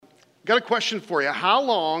Got a question for you. How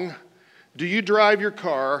long do you drive your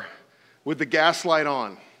car with the gas light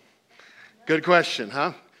on? Good question,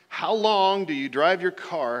 huh? How long do you drive your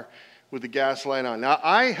car with the gas light on? Now,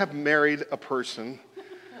 I have married a person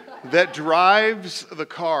that drives the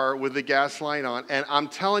car with the gas light on, and I'm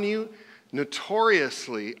telling you,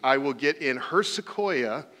 notoriously, I will get in her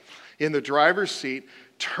Sequoia in the driver's seat,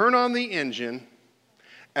 turn on the engine,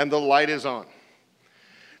 and the light is on.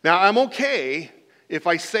 Now, I'm okay if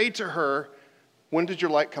I say to her, when did your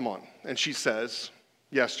light come on? And she says,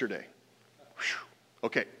 yesterday. Whew.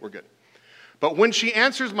 Okay, we're good. But when she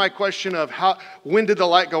answers my question of when did the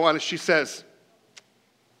light go on, and she says,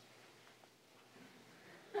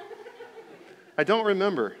 I don't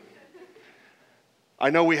remember.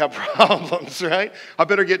 I know we have problems, right? I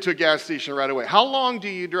better get to a gas station right away. How long do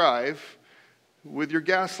you drive with your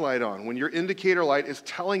gas light on? When your indicator light is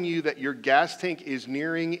telling you that your gas tank is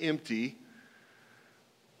nearing empty,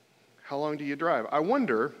 how long do you drive? I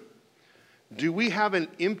wonder, do we have an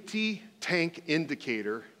empty tank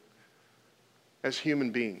indicator as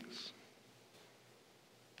human beings?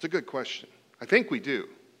 It's a good question. I think we do.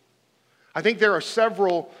 I think there are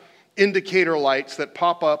several indicator lights that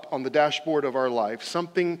pop up on the dashboard of our life,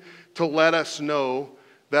 something to let us know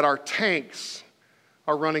that our tanks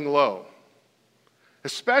are running low,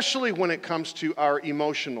 especially when it comes to our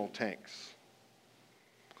emotional tanks.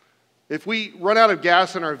 If we run out of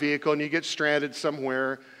gas in our vehicle and you get stranded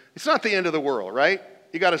somewhere, it's not the end of the world, right?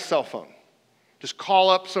 You got a cell phone. Just call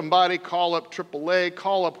up somebody, call up AAA,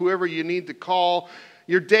 call up whoever you need to call.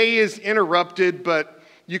 Your day is interrupted, but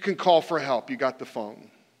you can call for help. You got the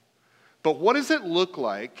phone. But what does it look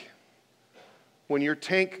like when your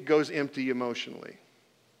tank goes empty emotionally?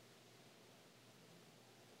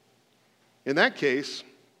 In that case,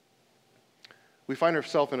 we find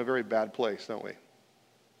ourselves in a very bad place, don't we?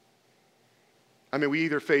 I mean, we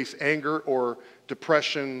either face anger or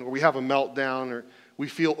depression, or we have a meltdown, or we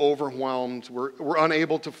feel overwhelmed. We're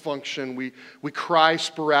unable to function. We cry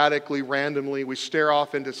sporadically, randomly. We stare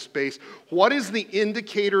off into space. What is the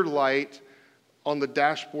indicator light on the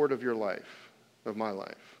dashboard of your life, of my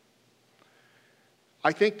life?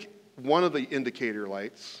 I think one of the indicator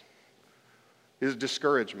lights is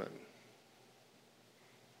discouragement.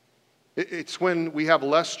 It's when we have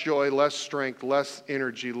less joy, less strength, less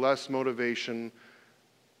energy, less motivation,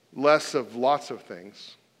 less of lots of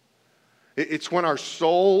things. It's when our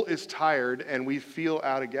soul is tired and we feel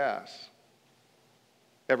out of gas.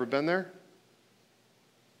 Ever been there?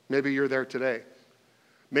 Maybe you're there today.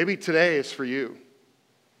 Maybe today is for you.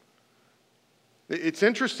 It's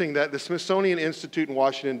interesting that the Smithsonian Institute in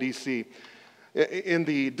Washington, D.C., in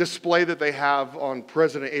the display that they have on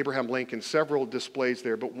President Abraham Lincoln, several displays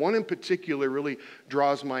there, but one in particular really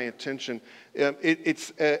draws my attention.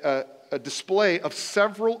 It's a display of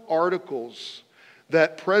several articles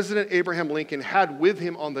that President Abraham Lincoln had with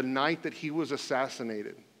him on the night that he was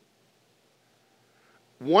assassinated.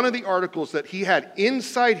 One of the articles that he had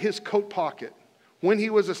inside his coat pocket when he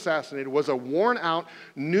was assassinated was a worn-out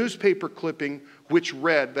newspaper clipping which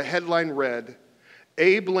read, the headline read,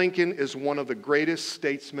 Abe Lincoln is one of the greatest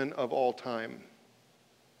statesmen of all time.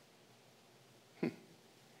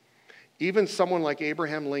 Even someone like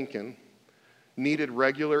Abraham Lincoln needed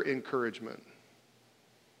regular encouragement.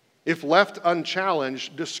 If left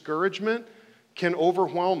unchallenged, discouragement can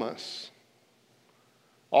overwhelm us.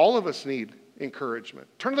 All of us need encouragement.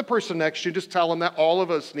 Turn to the person next to you, just tell them that all of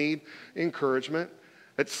us need encouragement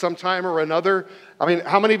at some time or another. I mean,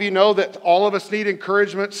 how many of you know that all of us need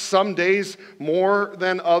encouragement some days more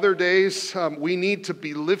than other days? We need to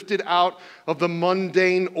be lifted out of the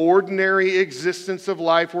mundane, ordinary existence of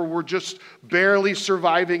life where we're just barely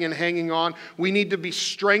surviving and hanging on. We need to be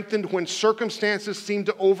strengthened when circumstances seem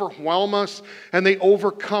to overwhelm us and they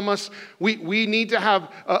overcome us. We need to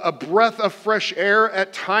have a breath of fresh air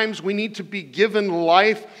at times. We need to be given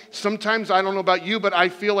life. Sometimes, I don't know about you, but I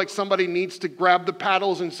feel like somebody needs to grab the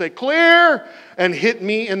paddles and say, clear, and hit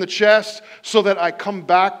me in the chest so that I come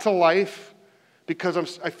back to life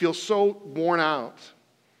because I feel so worn out.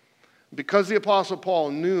 Because the Apostle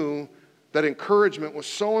Paul knew that encouragement was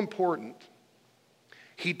so important,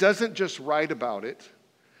 he doesn't just write about it.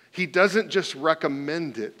 He doesn't just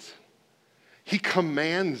recommend it. He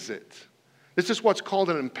commands it. This is what's called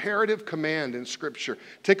an imperative command in Scripture.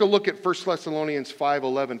 Take a look at 1 Thessalonians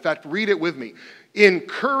 5:11. In fact, read it with me.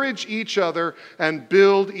 Encourage each other and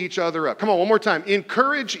build each other up. Come on, one more time.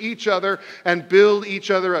 Encourage each other and build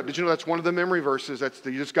each other up. Did you know that's one of the memory verses?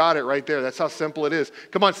 You just got it right there. That's how simple it is.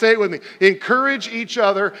 Come on, say it with me. Encourage each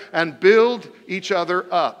other and build each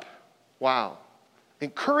other up. Wow.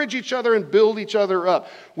 Encourage each other and build each other up.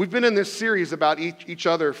 We've been in this series about each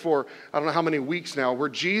other for I don't know how many weeks now, where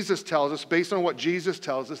Jesus tells us, based on what Jesus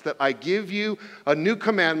tells us, that I give you a new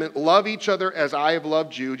commandment, love each other as I have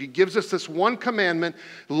loved you. He gives us this one commandment,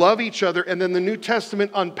 love each other, and then the New Testament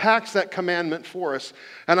unpacks that commandment for us.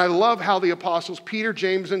 And I love how the apostles, Peter,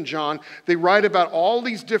 James, and John, they write about all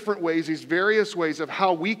these different ways, these various ways of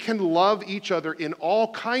how we can love each other in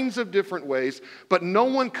all kinds of different ways, but no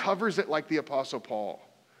one covers it like the Apostle Paul.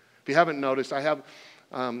 If you haven't noticed, I have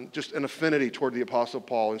just an affinity toward the Apostle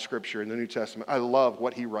Paul in Scripture, in the New Testament. I love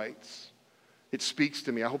what he writes. It speaks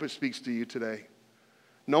to me. I hope it speaks to you today.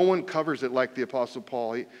 No one covers it like the Apostle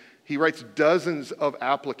Paul. He writes dozens of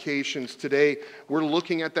applications. Today, we're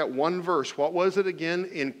looking at that one verse. What was it again?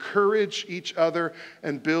 Encourage each other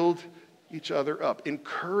and build each other up.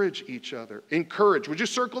 Encourage each other. Encourage. Would you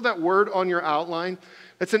circle that word on your outline?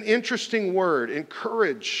 That's an interesting word.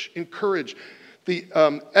 Encourage. Encourage. The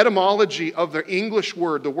etymology of the English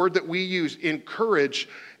word, the word that we use, encourage,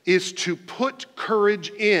 is to put courage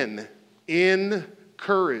in.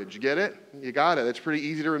 Encourage. Get it? You got it. That's pretty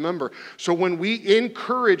easy to remember. So when we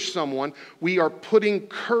encourage someone, we are putting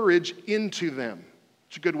courage into them.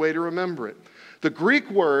 It's a good way to remember it. The Greek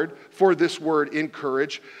word for this word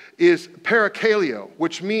encourage is parakaleo,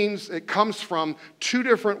 which means it comes from two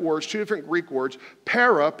different words, two different Greek words.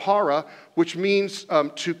 Para, which means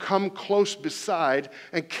to come close beside,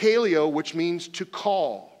 and kaleo, which means to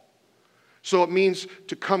call. So it means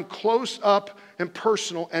to come close up and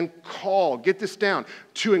personal and call. Get this down.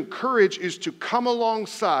 To encourage is to come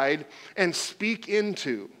alongside and speak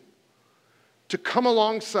into. To come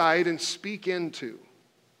alongside and speak into.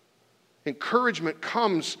 Encouragement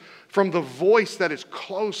comes from the voice that is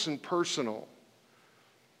close and personal,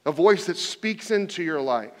 a voice that speaks into your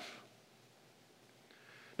life.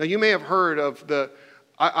 Now, you may have heard of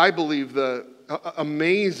I believe, the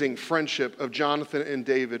amazing friendship of Jonathan and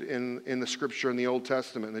David in the Scripture, in the Old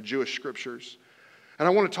Testament, in the Jewish Scriptures. And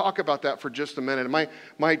I want to talk about that for just a minute.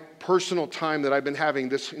 My personal time that I've been having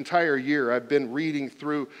this entire year, I've been reading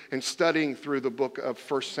through and studying through the book of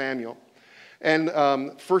 1 Samuel. And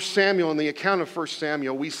 1 Samuel, in the account of 1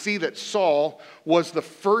 Samuel, we see that Saul was the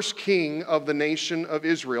first king of the nation of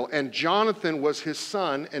Israel, and Jonathan was his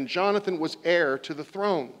son, and Jonathan was heir to the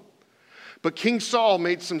throne. But King Saul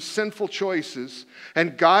made some sinful choices,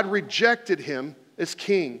 and God rejected him as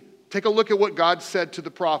king. Take a look at what God said to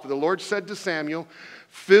the prophet. The Lord said to Samuel,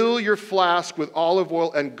 "Fill your flask with olive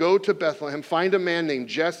oil and go to Bethlehem. Find a man named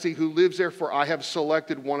Jesse who lives there, for I have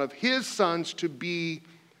selected one of his sons to be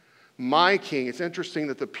my king." It's interesting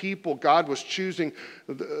that the people, God was choosing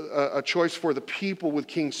a choice for the people with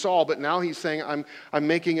King Saul, but now he's saying, I'm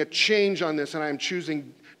making a change on this, and I'm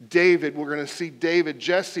choosing David. We're going to see David,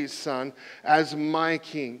 Jesse's son, as my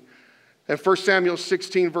king. And 1 Samuel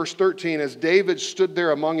 16, verse 13, as David stood there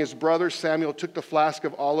among his brothers, Samuel took the flask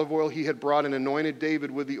of olive oil he had brought and anointed David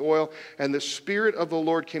with the oil, and the Spirit of the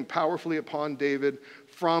Lord came powerfully upon David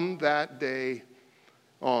from that day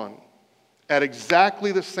on. At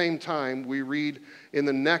exactly the same time, we read in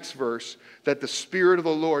the next verse that the Spirit of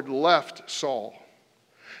the Lord left Saul,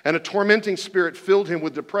 and a tormenting spirit filled him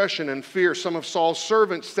with depression and fear. Some of Saul's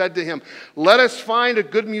servants said to him, "Let us find a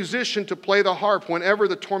good musician to play the harp. Whenever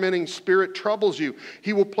the tormenting spirit troubles you,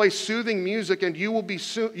 he will play soothing music, and you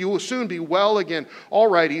will soon be well again." "All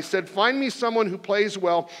right," he said, "find me someone who plays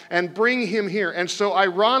well and bring him here." And so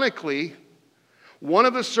ironically, one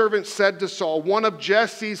of the servants said to Saul, "One of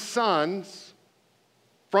Jesse's sons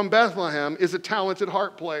from Bethlehem is a talented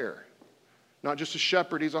harp player." Not just a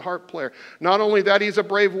shepherd, he's a harp player. Not only that, he's a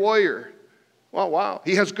brave warrior. Well, wow.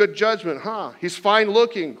 He has good judgment, huh? He's fine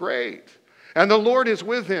looking, great. And the Lord is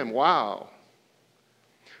with him, wow.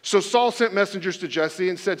 So Saul sent messengers to Jesse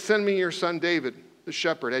and said, "Send me your son David, the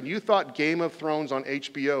shepherd." And you thought Game of Thrones on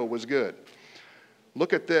HBO was good.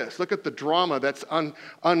 Look at this. Look at the drama that's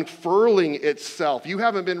unfurling itself. You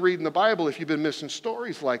haven't been reading the Bible if you've been missing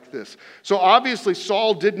stories like this. So obviously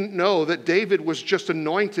Saul didn't know that David was just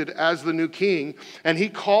anointed as the new king, and he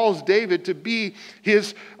calls David to be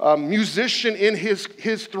his musician in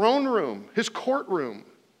his throne room, his courtroom.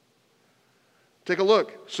 Take a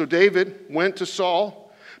look. So David went to Saul,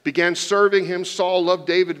 began serving him. Saul loved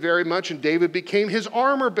David very much, and David became his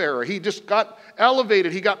armor bearer. He just got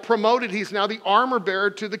elevated. He got promoted. He's now the armor bearer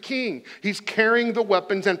to the king. He's carrying the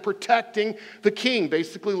weapons and protecting the king,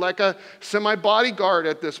 basically like a semi-bodyguard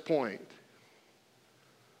at this point.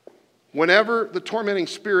 Whenever the tormenting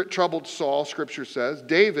spirit troubled Saul, Scripture says,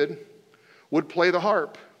 David would play the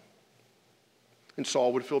harp, and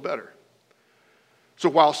Saul would feel better. So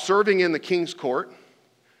while serving in the king's court,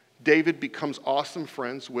 David becomes awesome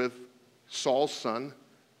friends with Saul's son,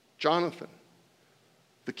 Jonathan.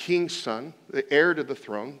 The king's son, the heir to the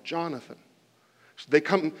throne, Jonathan. So they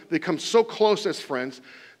come so close as friends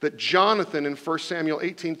that Jonathan in 1 Samuel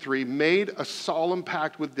 18:3 made a solemn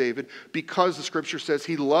pact with David because the scripture says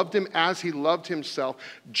he loved him as he loved himself.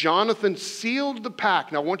 Jonathan sealed the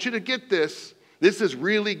pact. Now I want you to get this. This is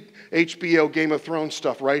really HBO Game of Thrones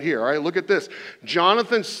stuff right here. All right, look at this.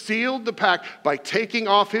 Jonathan sealed the pact by taking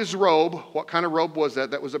off his robe. What kind of robe was that?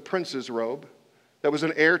 That was a prince's robe. That was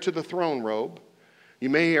an heir to the throne robe. You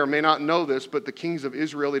may or may not know this, but the kings of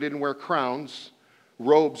Israel, they didn't wear crowns.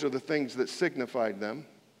 Robes are the things that signified them.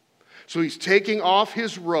 So he's taking off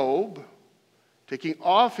his robe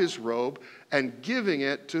and giving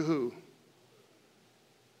it to who?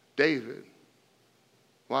 David.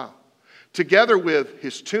 Wow. Together with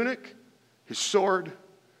his tunic, his sword,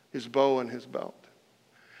 his bow, and his belt.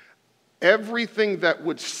 Everything that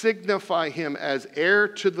would signify him as heir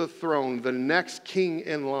to the throne, the next king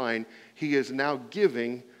in line, he is now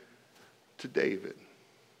giving to David.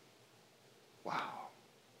 Wow.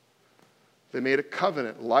 They made a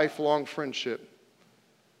covenant, lifelong friendship.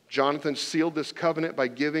 Jonathan sealed this covenant by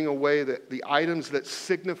giving away the items that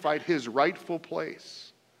signified his rightful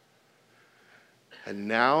place. And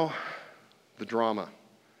now, the drama.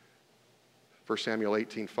 1 Samuel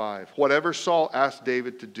 18:5. Whatever Saul asked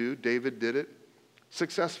David to do, David did it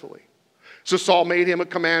successfully. So Saul made him a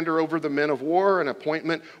commander over the men of war, an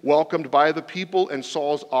appointment welcomed by the people and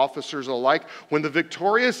Saul's officers alike. When the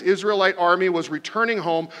victorious Israelite army was returning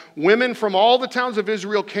home, women from all the towns of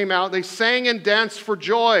Israel came out. They sang and danced for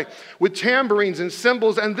joy with tambourines and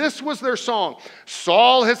cymbals, and this was their song.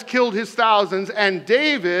 Saul has killed his thousands, and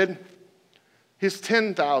David his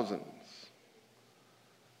 10,000s.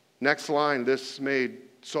 Next line, this made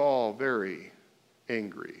Saul very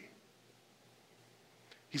angry.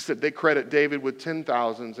 He said, they credit David with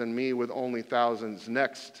 10,000s and me with only thousands.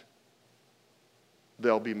 Next,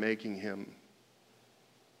 they'll be making him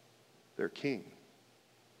their king.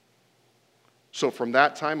 So from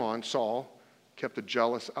that time on, Saul kept a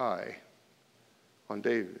jealous eye on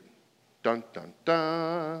David. Dun, dun,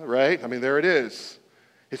 dun, right? I mean, there it is.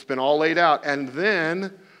 It's been all laid out. And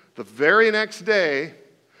then, the very next day,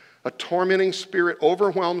 a tormenting spirit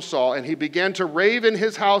overwhelmed Saul, and he began to rave in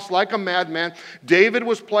his house like a madman. David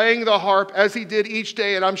was playing the harp as he did each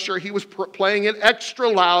day, and I'm sure he was playing it extra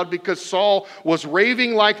loud because Saul was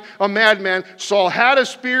raving like a madman. Saul had a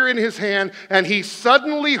spear in his hand, and he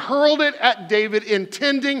suddenly hurled it at David,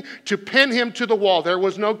 intending to pin him to the wall. There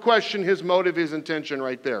was no question his motive, his intention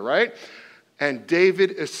right there, right? And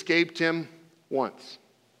David escaped him once.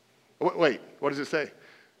 Wait, what does it say?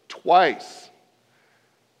 Twice.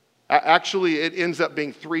 Actually, it ends up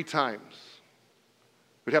being 3 times.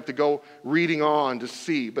 We'd have to go reading on to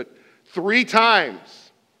see. But 3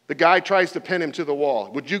 times, the guy tries to pin him to the wall.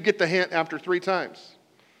 Would you get the hint after 3 times?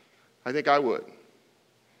 I think I would.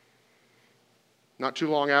 Not too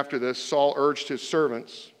long after this, Saul urged his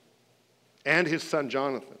servants and his son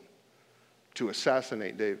Jonathan to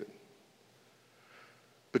assassinate David.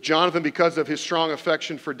 But Jonathan, because of his strong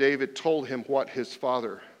affection for David, told him what his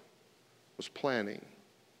father was planning.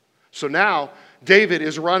 So now, David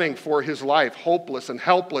is running for his life, hopeless and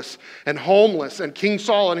helpless and homeless, and King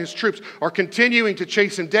Saul and his troops are continuing to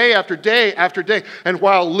chase him day after day after day. And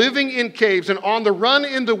while living in caves and on the run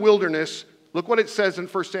in the wilderness, look what it says in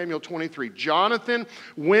 1 Samuel 23. Jonathan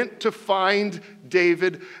went to find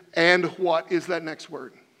David, and what is that next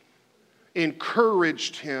word?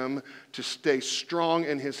 Encouraged him to stay strong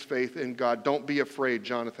in his faith in God. Don't be afraid,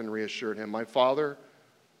 Jonathan reassured him. My father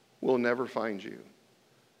will never find you.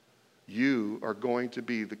 You are going to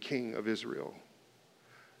be the king of Israel.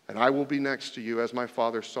 And I will be next to you, as my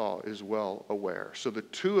father Saul is well aware. So the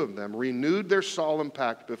two of them renewed their solemn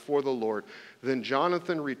pact before the Lord. Then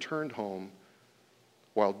Jonathan returned home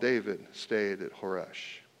while David stayed at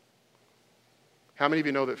Horesh. How many of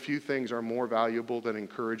you know that few things are more valuable than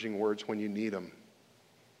encouraging words when you need them?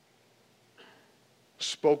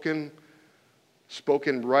 Spoken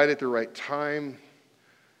right at the right time.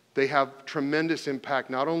 They have tremendous impact,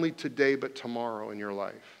 not only today, but tomorrow in your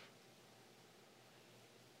life.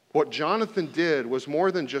 What Jonathan did was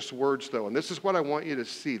more than just words, though, and this is what I want you to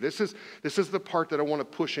see. This is the part that I want to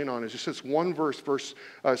push in on. It's just this one verse, verse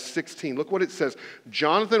 16. Look what it says.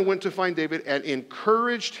 Jonathan went to find David and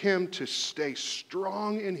encouraged him to stay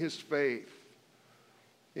strong in his faith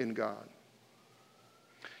in God.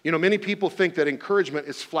 You know, many people think that encouragement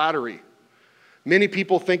is flattery. Many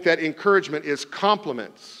people think that encouragement is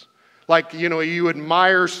compliments. Like, you know, you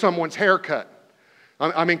admire someone's haircut.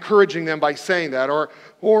 I'm encouraging them by saying that,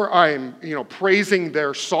 or I'm praising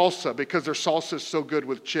their salsa because their salsa is so good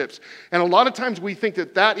with chips. And a lot of times we think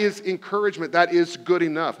that is encouragement, that is good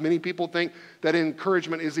enough. Many people think that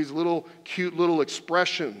encouragement is these little cute little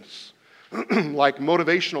expressions like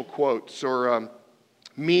motivational quotes or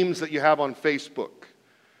memes that you have on Facebook,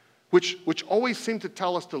 which always seem to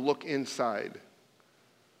tell us to look inside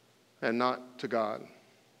and not to God,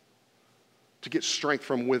 to get strength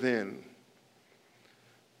from within.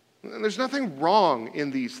 And there's nothing wrong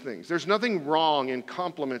in these things. There's nothing wrong in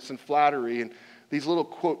compliments and flattery and these little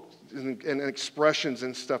quotes and expressions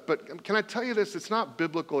and stuff. But can I tell you this? It's not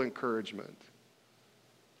biblical encouragement.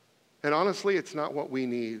 And honestly, it's not what we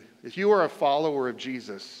need. If you are a follower of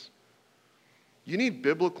Jesus, you need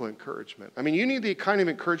biblical encouragement. I mean, you need the kind of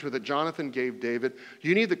encouragement that Jonathan gave David.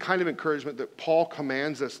 You need the kind of encouragement that Paul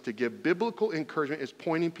commands us to give. Biblical encouragement is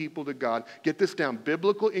pointing people to God. Get this down.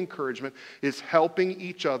 Biblical encouragement is helping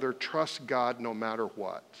each other trust God no matter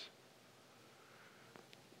what.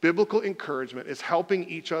 Biblical encouragement is helping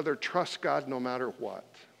each other trust God no matter what.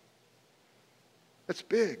 That's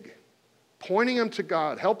big. Pointing them to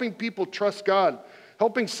God, helping people trust God.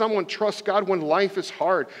 Helping someone trust God when life is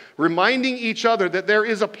hard. Reminding each other that there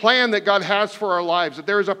is a plan that God has for our lives. That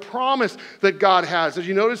there is a promise that God has. As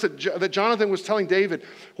you notice that Jonathan was telling David,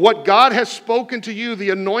 what God has spoken to you, the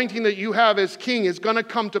anointing that you have as king is going to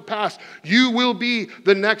come to pass. You will be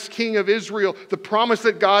the next king of Israel. The promise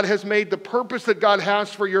that God has made, the purpose that God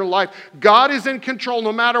has for your life. God is in control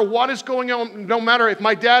no matter what is going on. No matter if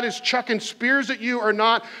my dad is chucking spears at you or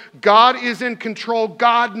not. God is in control.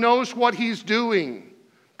 God knows what he's doing.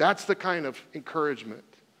 That's the kind of encouragement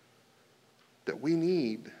that we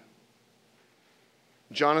need.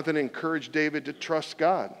 Jonathan encouraged David to trust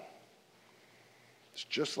God. It's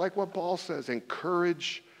just like what Paul says,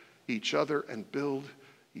 encourage each other and build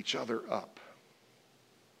each other up.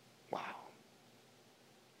 Wow.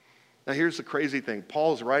 Now here's the crazy thing.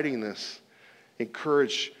 Paul's writing this,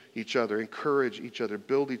 encourage each other,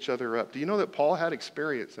 build each other up. Do you know that Paul had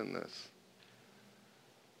experience in this?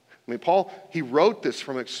 I mean, Paul, he wrote this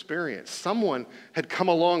from experience. Someone had come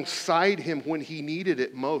alongside him when he needed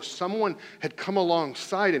it most. Someone had come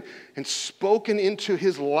alongside and spoken into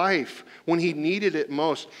his life when he needed it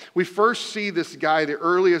most. We first see this guy the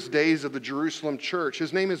earliest days of the Jerusalem church.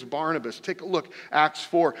 His name is Barnabas. Take a look, Acts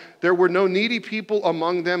 4. There were no needy people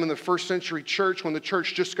among them in the first century church when the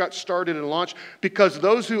church just got started and launched, because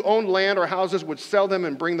those who owned land or houses would sell them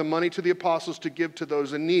and bring the money to the apostles to give to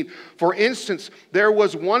those in need. For instance, there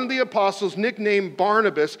was one of the apostles nicknamed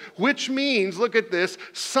Barnabas, which means, look at this,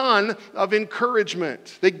 son of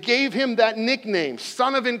encouragement. They gave him that nickname,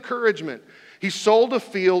 son of encouragement. He sold a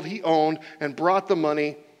field he owned and brought the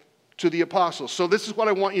money to the apostles. So this is what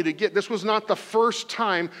I want you to get. This was not the first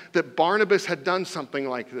time that Barnabas had done something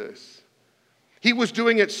like this. He was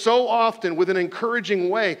doing it so often with an encouraging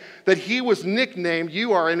way that he was nicknamed,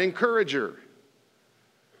 you are an encourager.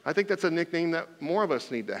 I think that's a nickname that more of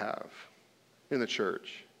us need to have in the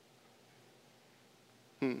church.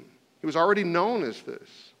 He was already known as this.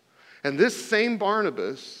 And this same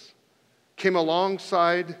Barnabas came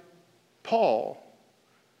alongside Paul,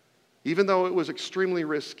 even though it was extremely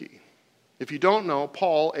risky. If you don't know,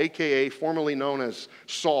 Paul, a.k.a. formerly known as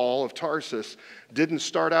Saul of Tarsus, didn't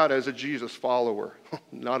start out as a Jesus follower.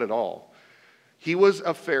 Not at all. He was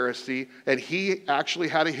a Pharisee, and he actually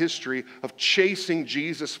had a history of chasing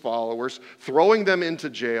Jesus followers, throwing them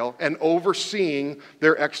into jail, and overseeing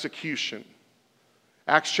their execution.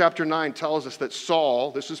 Acts chapter 9 tells us that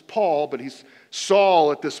Saul, this is Paul, but he's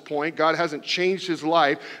Saul at this point. God hasn't changed his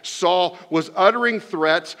life. Saul was uttering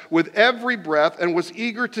threats with every breath and was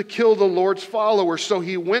eager to kill the Lord's followers. So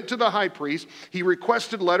he went to the high priest. He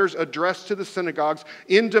requested letters addressed to the synagogues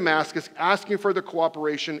in Damascus, asking for the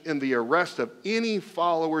cooperation in the arrest of any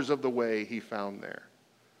followers of the way he found there.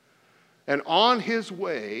 And on his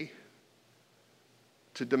way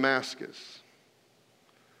to Damascus,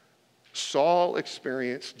 Saul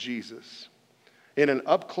experienced Jesus in an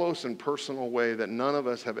up-close and personal way that none of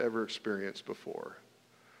us have ever experienced before.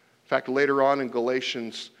 In fact, later on in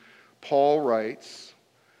Galatians, Paul writes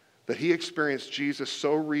that he experienced Jesus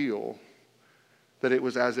so real that it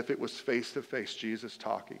was as if it was face-to-face Jesus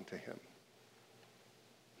talking to him.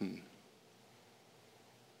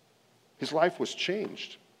 His life was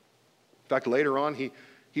changed. In fact, later on, he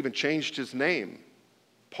even changed his name.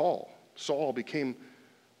 Saul became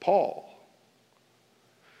Paul.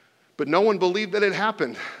 But no one believed that it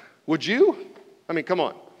happened. Would you? I mean, come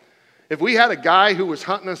on. If we had a guy who was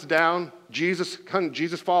hunting us down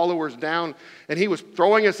Jesus followers down, and he was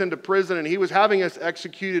throwing us into prison, and he was having us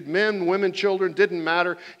executed, men, women, children, didn't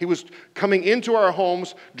matter. He was coming into our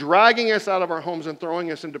homes, dragging us out of our homes and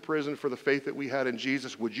throwing us into prison for the faith that we had in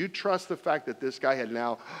Jesus. Would you trust the fact that this guy had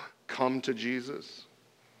now come to Jesus?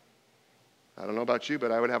 I don't know about you,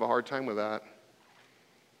 but I would have a hard time with that.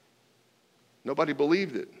 Nobody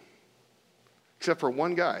believed it, except for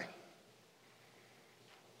one guy.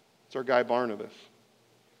 It's our guy Barnabas.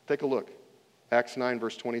 Take a look. Acts 9,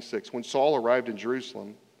 verse 26. When Saul arrived in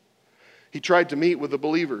Jerusalem, he tried to meet with the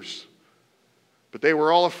believers, but they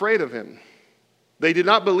were all afraid of him. They did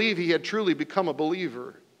not believe he had truly become a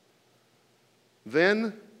believer.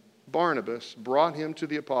 Then Barnabas brought him to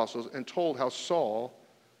the apostles and told how Saul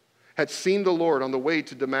had seen the Lord on the way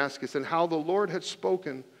to Damascus and how the Lord had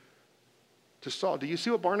spoken to Saul. Do you see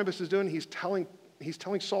what Barnabas is doing? He's telling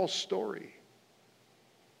Saul's story.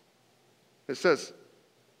 It says,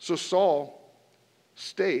 so Saul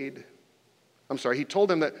stayed. He told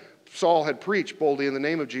them that Saul had preached boldly in the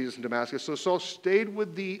name of Jesus in Damascus. So Saul stayed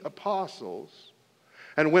with the apostles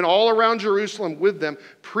and went all around Jerusalem with them,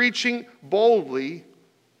 preaching boldly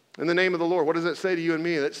in the name of the Lord. What does that say to you and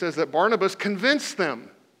me? It says that Barnabas convinced them.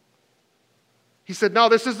 He said, no,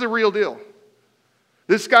 this is the real deal.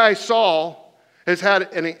 This guy, Saul, has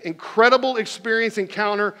had an incredible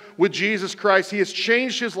encounter with Jesus Christ. He has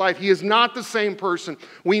changed his life. He is not the same person.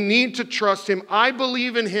 We need to trust him. I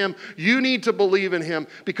believe in him. You need to believe in him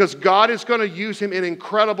because God is going to use him in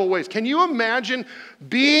incredible ways. Can you imagine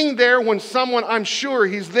being there when someone, I'm sure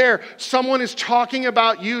he's there, someone is talking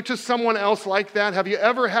about you to someone else like that? Have you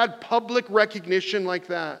ever had public recognition like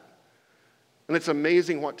that? And it's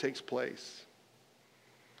amazing what takes place.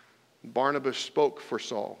 Barnabas spoke for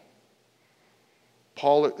Saul.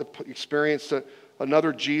 Paul experienced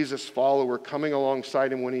another Jesus follower coming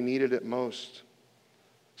alongside him when he needed it most.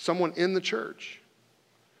 Someone in the church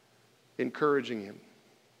encouraging him.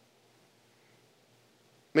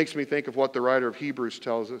 Makes me think of what the writer of Hebrews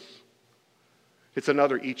tells us. It's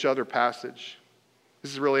another each other passage.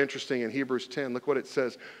 This is really interesting in Hebrews 10. Look what it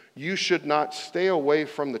says. You should not stay away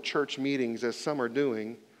from the church meetings as some are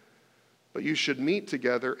doing, but you should meet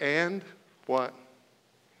together and what?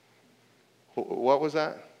 What was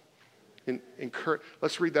that?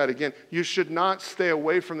 Let's read that again. You should not stay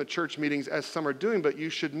away from the church meetings as some are doing, but you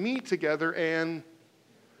should meet together and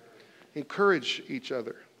encourage each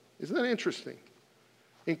other. Isn't that interesting?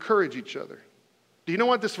 Encourage each other. Do you know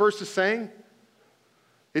what this verse is saying?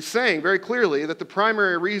 It's saying very clearly that the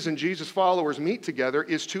primary reason Jesus' followers meet together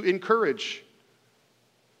is to encourage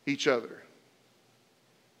each other.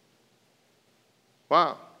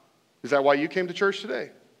 Wow. Is that why you came to church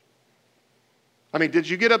today? Did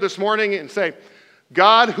you get up this morning and say,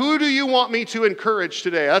 God, who do you want me to encourage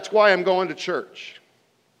today? That's why I'm going to church.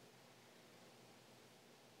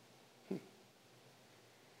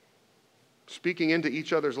 Speaking into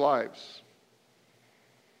each other's lives.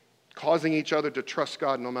 Causing each other to trust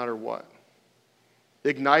God no matter what.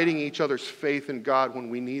 Igniting each other's faith in God when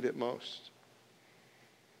we need it most.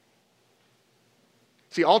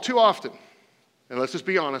 See, all too often, and let's just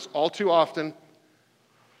be honest, all too often,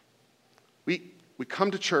 we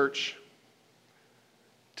come to church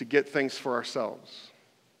to get things for ourselves.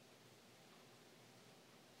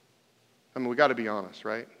 We got to be honest,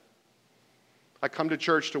 right? I come to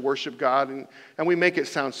church to worship God, and we make it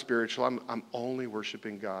sound spiritual. I'm only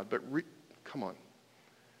worshiping God. But come on.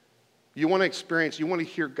 You want to experience, you want to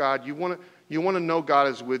hear God, you want to know God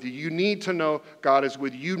is with you. You need to know God is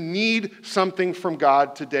with you. You need something from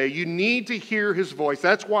God today. You need to hear his voice.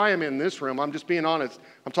 That's why I'm in this room. I'm just being honest.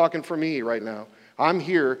 I'm talking for me right now. I'm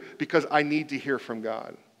here because I need to hear from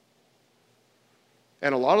God.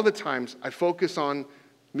 And a lot of the times, I focus on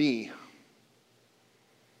me.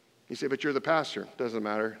 You say, but you're the pastor. Doesn't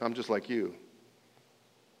matter. I'm just like you.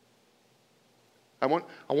 I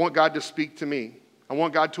want God to speak to me. I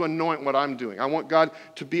want God to anoint what I'm doing. I want God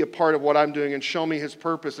to be a part of what I'm doing and show me his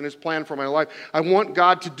purpose and his plan for my life. I want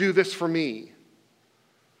God to do this for me.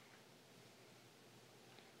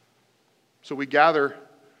 So we gather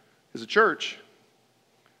as a church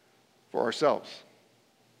for ourselves.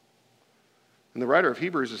 And the writer of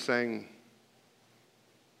Hebrews is saying,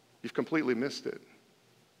 you've completely missed it.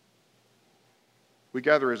 We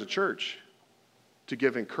gather as a church to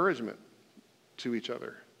give encouragement to each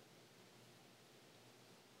other.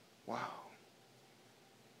 Wow.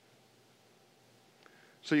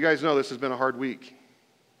 So you guys know this has been a hard week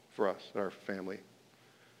for us, our family.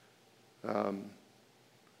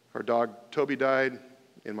 Our dog, Toby, died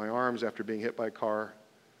in my arms after being hit by a car.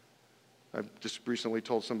 I just recently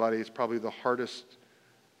told somebody it's probably the hardest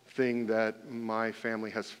thing that my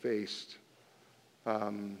family has faced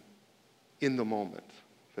in the moment,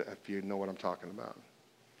 if you know what I'm talking about.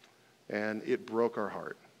 And it broke our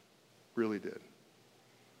heart, really did.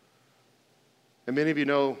 And many of you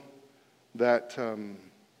know that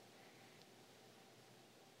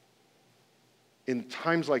in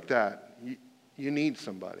times like that, you need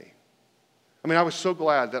somebody. I mean, I was so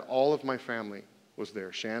glad that all of my family was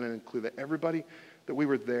there, Shannon included, everybody, that we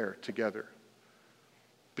were there together.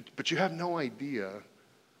 But you have no idea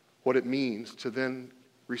what it means to then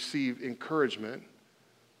receive encouragement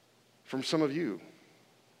from some of you.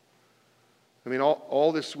 I mean,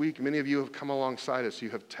 all this week, many of you have come alongside us. You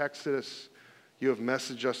have texted us. You have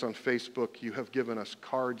messaged us on Facebook. You have given us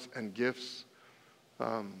cards and gifts.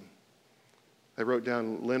 I wrote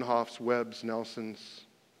down Linhoff's, Webb's, Nelson's.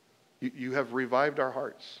 You have revived our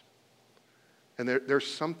hearts. And there's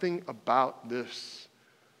something about this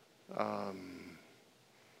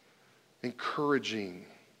encouraging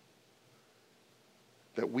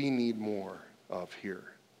that we need more of here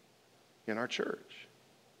in our church.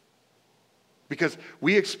 Because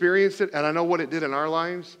we experienced it, and I know what it did in our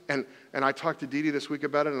lives, and I talked to Dee Dee this week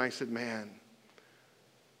about it, and I said, man,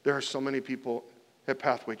 there are so many people at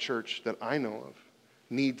Pathway Church that I know of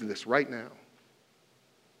need this right now.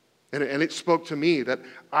 And it spoke to me that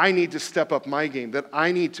I need to step up my game, that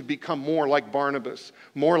I need to become more like Barnabas,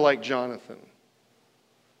 more like Jonathan,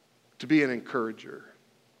 to be an encourager.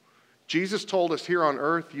 Jesus told us here on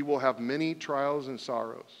earth, you will have many trials and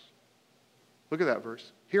sorrows. Look at that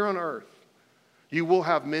verse. Here on earth, you will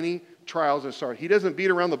have many trials and sorrows. He doesn't beat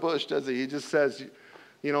around the bush, does he? He just says,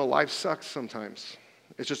 life sucks sometimes.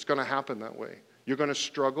 It's just going to happen that way. You're going to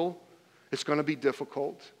struggle. It's going to be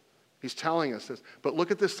difficult. He's telling us this. But look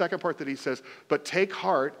at this second part that he says, but take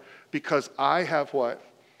heart because I have what?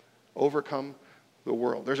 Overcome the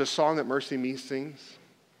world. There's a song that Mercy Me sings.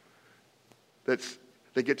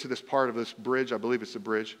 They get to this part of this bridge, I believe it's a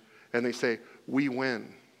bridge, and they say, we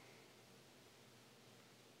win.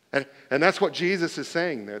 And that's what Jesus is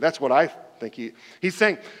saying there. That's what I think he's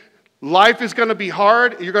saying. Life is going to be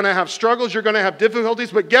hard. You're going to have struggles. You're going to have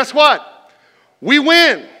difficulties. But guess what? We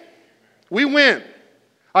win. We win.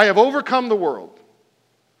 I have overcome the world.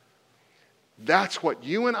 That's what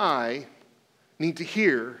you and I need to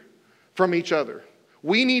hear from each other.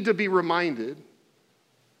 We need to be reminded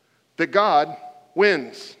that God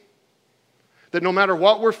wins. That no matter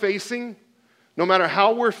what we're facing, no matter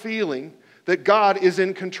how we're feeling, that God is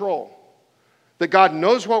in control. That God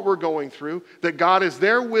knows what we're going through. That God is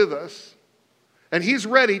there with us. And He's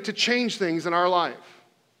ready to change things in our life.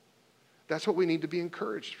 That's what we need to be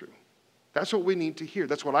encouraged through. That's what we need to hear.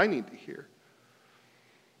 That's what I need to hear.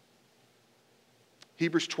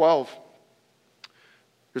 Hebrews 12,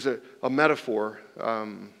 there's a metaphor.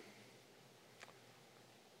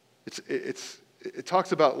 It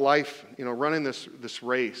talks about life, running this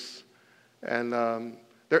race. And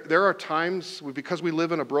there are times, because we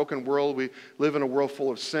live in a broken world, we live in a world full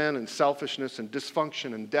of sin and selfishness and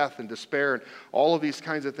dysfunction and death and despair and all of these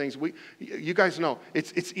kinds of things. You guys know,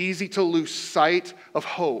 it's easy to lose sight of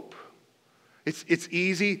hope. It's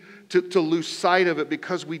easy to lose sight of it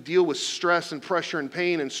because we deal with stress and pressure and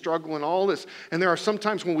pain and struggle and all this. And there are some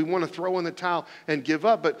times when we want to throw in the towel and give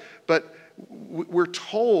up. But we're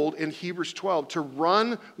told in Hebrews 12 to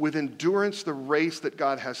run with endurance the race that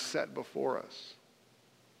God has set before us.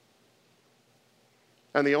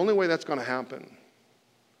 And the only way that's going to happen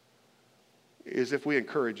is if we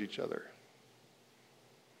encourage each other.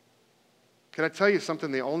 Can I tell you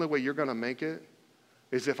something? The only way you're going to make it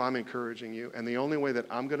is if I'm encouraging you. And the only way that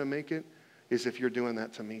I'm going to make it is if you're doing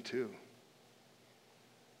that to me too.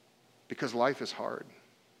 Because life is hard.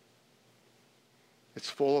 It's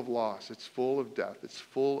full of loss. It's full of death. It's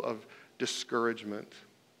full of discouragement.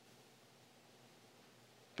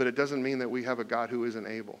 But it doesn't mean that we have a God who isn't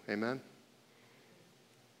able. Amen?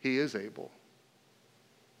 He is able.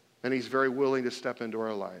 And He's very willing to step into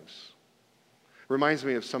our lives. Reminds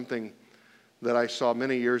me of something that I saw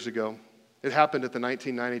many years ago. It happened at the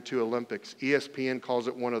 1992 Olympics. ESPN calls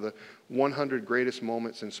it one of the 100 greatest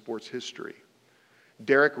moments in sports history.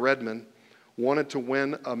 Derek Redmond wanted to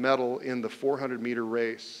win a medal in the 400-meter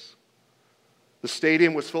race. The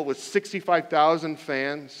stadium was filled with 65,000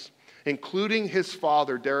 fans, including his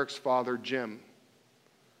father, Derek's father, Jim.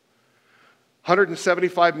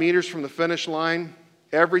 175 meters from the finish line,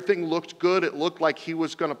 everything looked good. It looked like he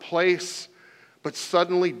was going to place. But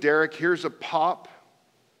suddenly, Derek hears a pop,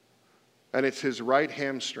 and it's his right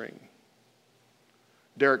hamstring.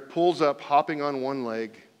 Derek pulls up, hopping on one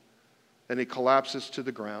leg, and he collapses to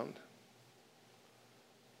the ground.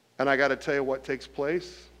 And I got to tell you what takes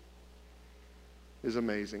place. is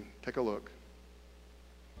amazing. Take a look.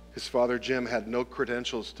 His father, Jim, had no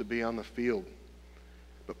credentials to be on the field.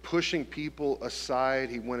 But pushing people aside,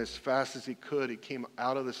 he went as fast as he could. He came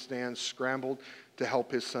out of the stands, scrambled to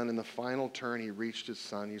help his son. In the final turn, he reached his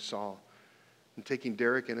son, you saw. And taking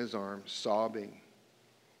Derek in his arms, sobbing,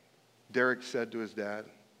 Derek said to his dad,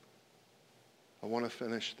 I want to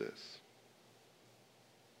finish this.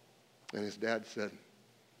 And his dad said,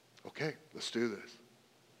 okay, let's do this.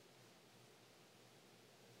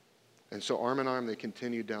 And so arm in arm, they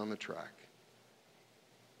continued down the track.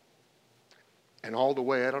 And all the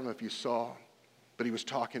way, I don't know if you saw, but he was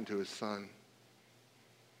talking to his son.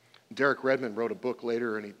 Derek Redmond wrote a book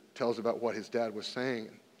later, and he tells about what his dad was saying.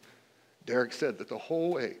 Derek said that the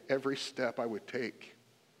whole way, every step I would take,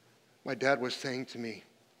 my dad was saying to me,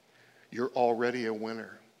 you're already a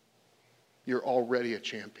winner. You're already a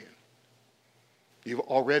champion. You've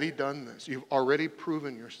already done this. You've already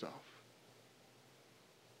proven yourself.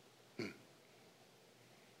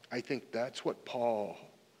 I think that's what Paul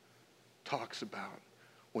talks about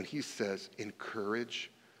when he says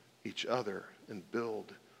encourage each other and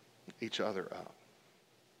build each other up.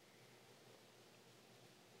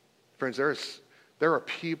 Friends, there are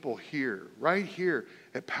people here, right here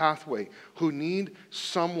at Pathway, who need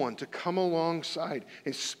someone to come alongside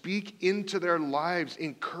and speak into their lives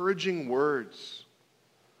encouraging words.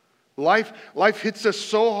 Life hits us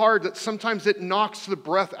so hard that sometimes it knocks the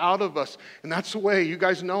breath out of us. And that's the way, you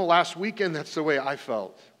guys know, last weekend, that's the way I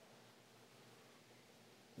felt.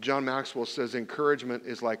 John Maxwell says encouragement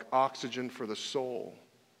is like oxygen for the soul.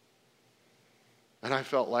 And I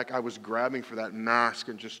felt like I was grabbing for that mask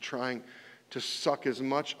and just trying to suck as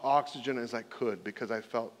much oxygen as I could because I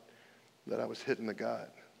felt that I was hitting the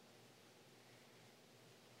gut.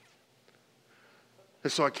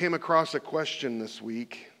 And so I came across a question this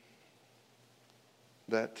week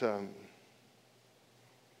that, do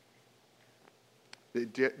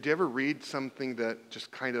you ever read something that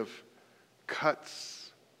just kind of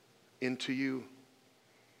cuts into you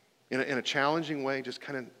in a challenging way, just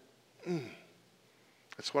kind of,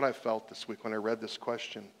 That's what I felt this week when I read this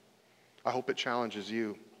question. I hope it challenges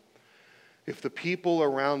you. If the people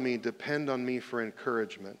around me depend on me for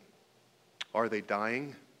encouragement, are they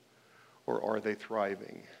dying or are they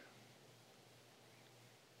thriving?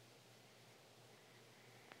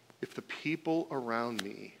 If the people around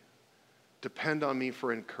me depend on me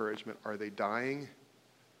for encouragement, are they dying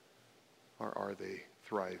or are they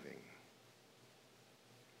thriving?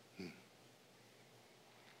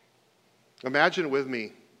 Imagine with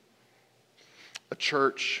me a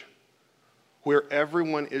church where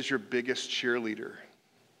everyone is your biggest cheerleader.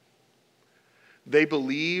 They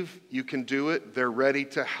believe you can do it. They're ready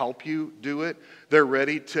to help you do it. They're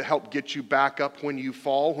ready to help get you back up when you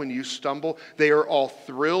fall, when you stumble. They are all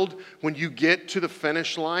thrilled when you get to the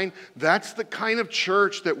finish line. That's the kind of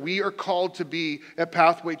church that we are called to be at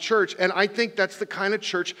Pathway Church. And I think that's the kind of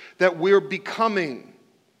church that we're becoming.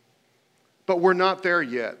 But we're not there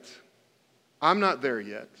yet. I'm not there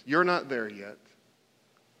yet. You're not there yet.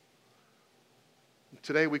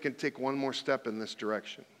 Today we can take one more step in this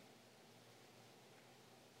direction.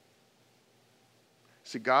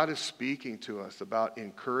 See, God is speaking to us about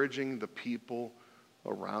encouraging the people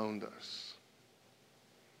around us.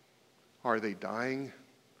 Are they dying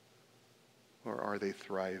or are they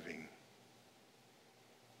thriving?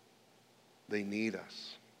 They need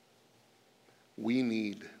us. We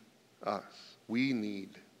need us. We need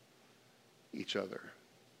each other.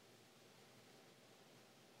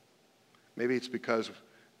 Maybe it's because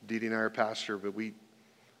Dee Dee and I are pastor, but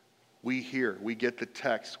we hear, we get the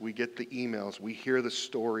texts, we get the emails, we hear the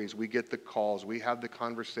stories, we get the calls, we have the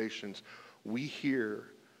conversations. We hear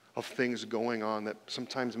of things going on that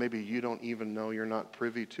sometimes maybe you don't even know, you're not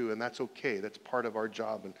privy to, and that's okay. That's part of our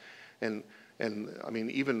job. And I mean,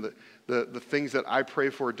 even the things that I pray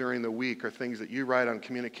for during the week are things that you write on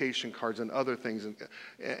communication cards and other things.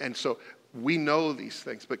 And so we know these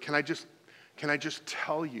things. But can I just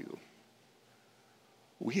tell you,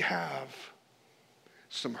 we have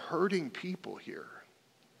some hurting people here.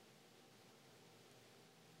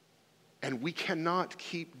 And we cannot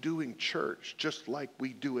keep doing church just like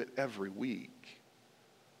we do it every week.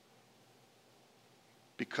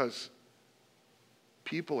 Because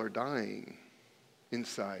people are dying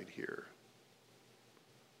inside here.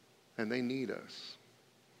 And they need us.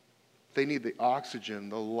 They need the oxygen,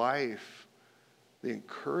 the life, the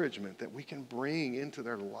encouragement that we can bring into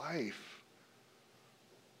their life.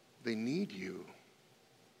 They need you.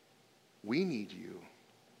 We need you.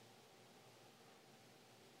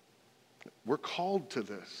 We're called to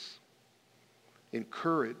this.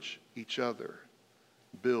 Encourage each other.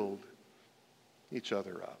 Build each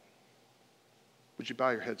other up. Would you bow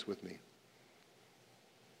your heads with me?